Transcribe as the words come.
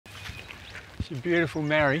It's a beautiful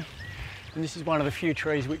marri, and this is one of the few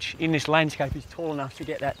trees which in this landscape is tall enough to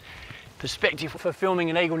get that perspective for filming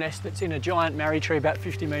an eagle nest that's in a giant marri tree about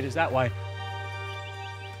 50 metres that way.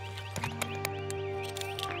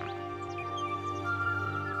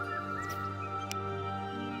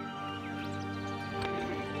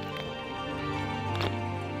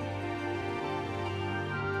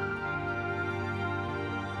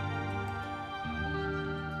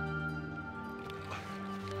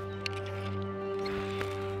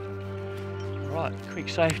 Right, quick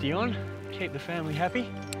safety on, keep the family happy.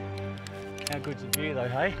 How good's the view though,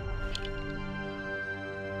 hey?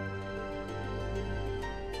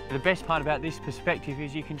 The best part about this perspective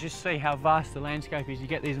is you can just see how vast the landscape is. You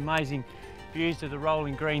get these amazing views of the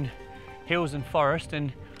rolling green hills and forest,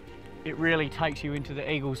 and it really takes you into the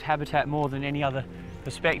eagle's habitat more than any other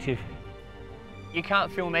perspective. You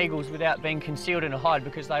can't film eagles without being concealed in a hide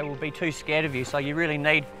because they will be too scared of you, so you really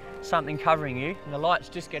need something covering you. And the light's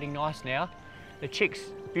just getting nice now. The chick's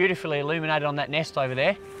beautifully illuminated on that nest over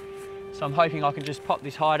there. So I'm hoping I can just pop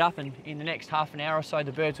this hide up, and in the next half an hour or so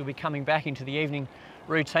the birds will be coming back into the evening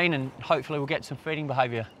routine, and hopefully we'll get some feeding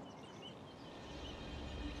behaviour.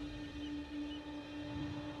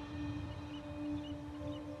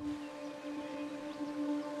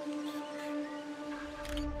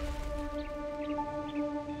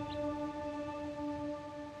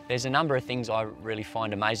 There's a number of things I really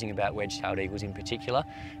find amazing about wedge-tailed eagles in particular.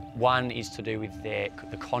 One is to do with the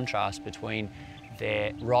contrast between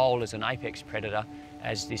their role as an apex predator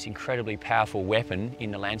as this incredibly powerful weapon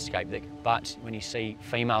in the landscape. But when you see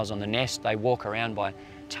females on the nest, they walk around by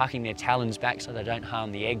tucking their talons back so they don't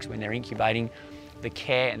harm the eggs when they're incubating. The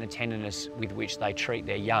care and the tenderness with which they treat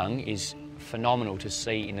their young is phenomenal to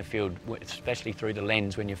see in the field, especially through the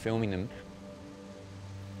lens when you're filming them.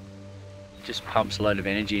 Just pumps a load of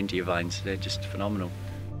energy into your veins. They're just phenomenal.